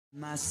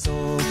My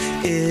soul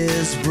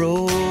is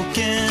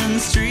broken,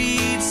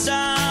 streets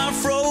are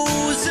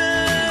frozen.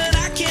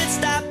 I can't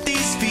stop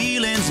these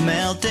feelings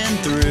melting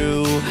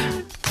through,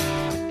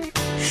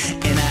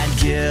 and I'd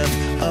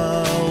give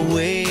up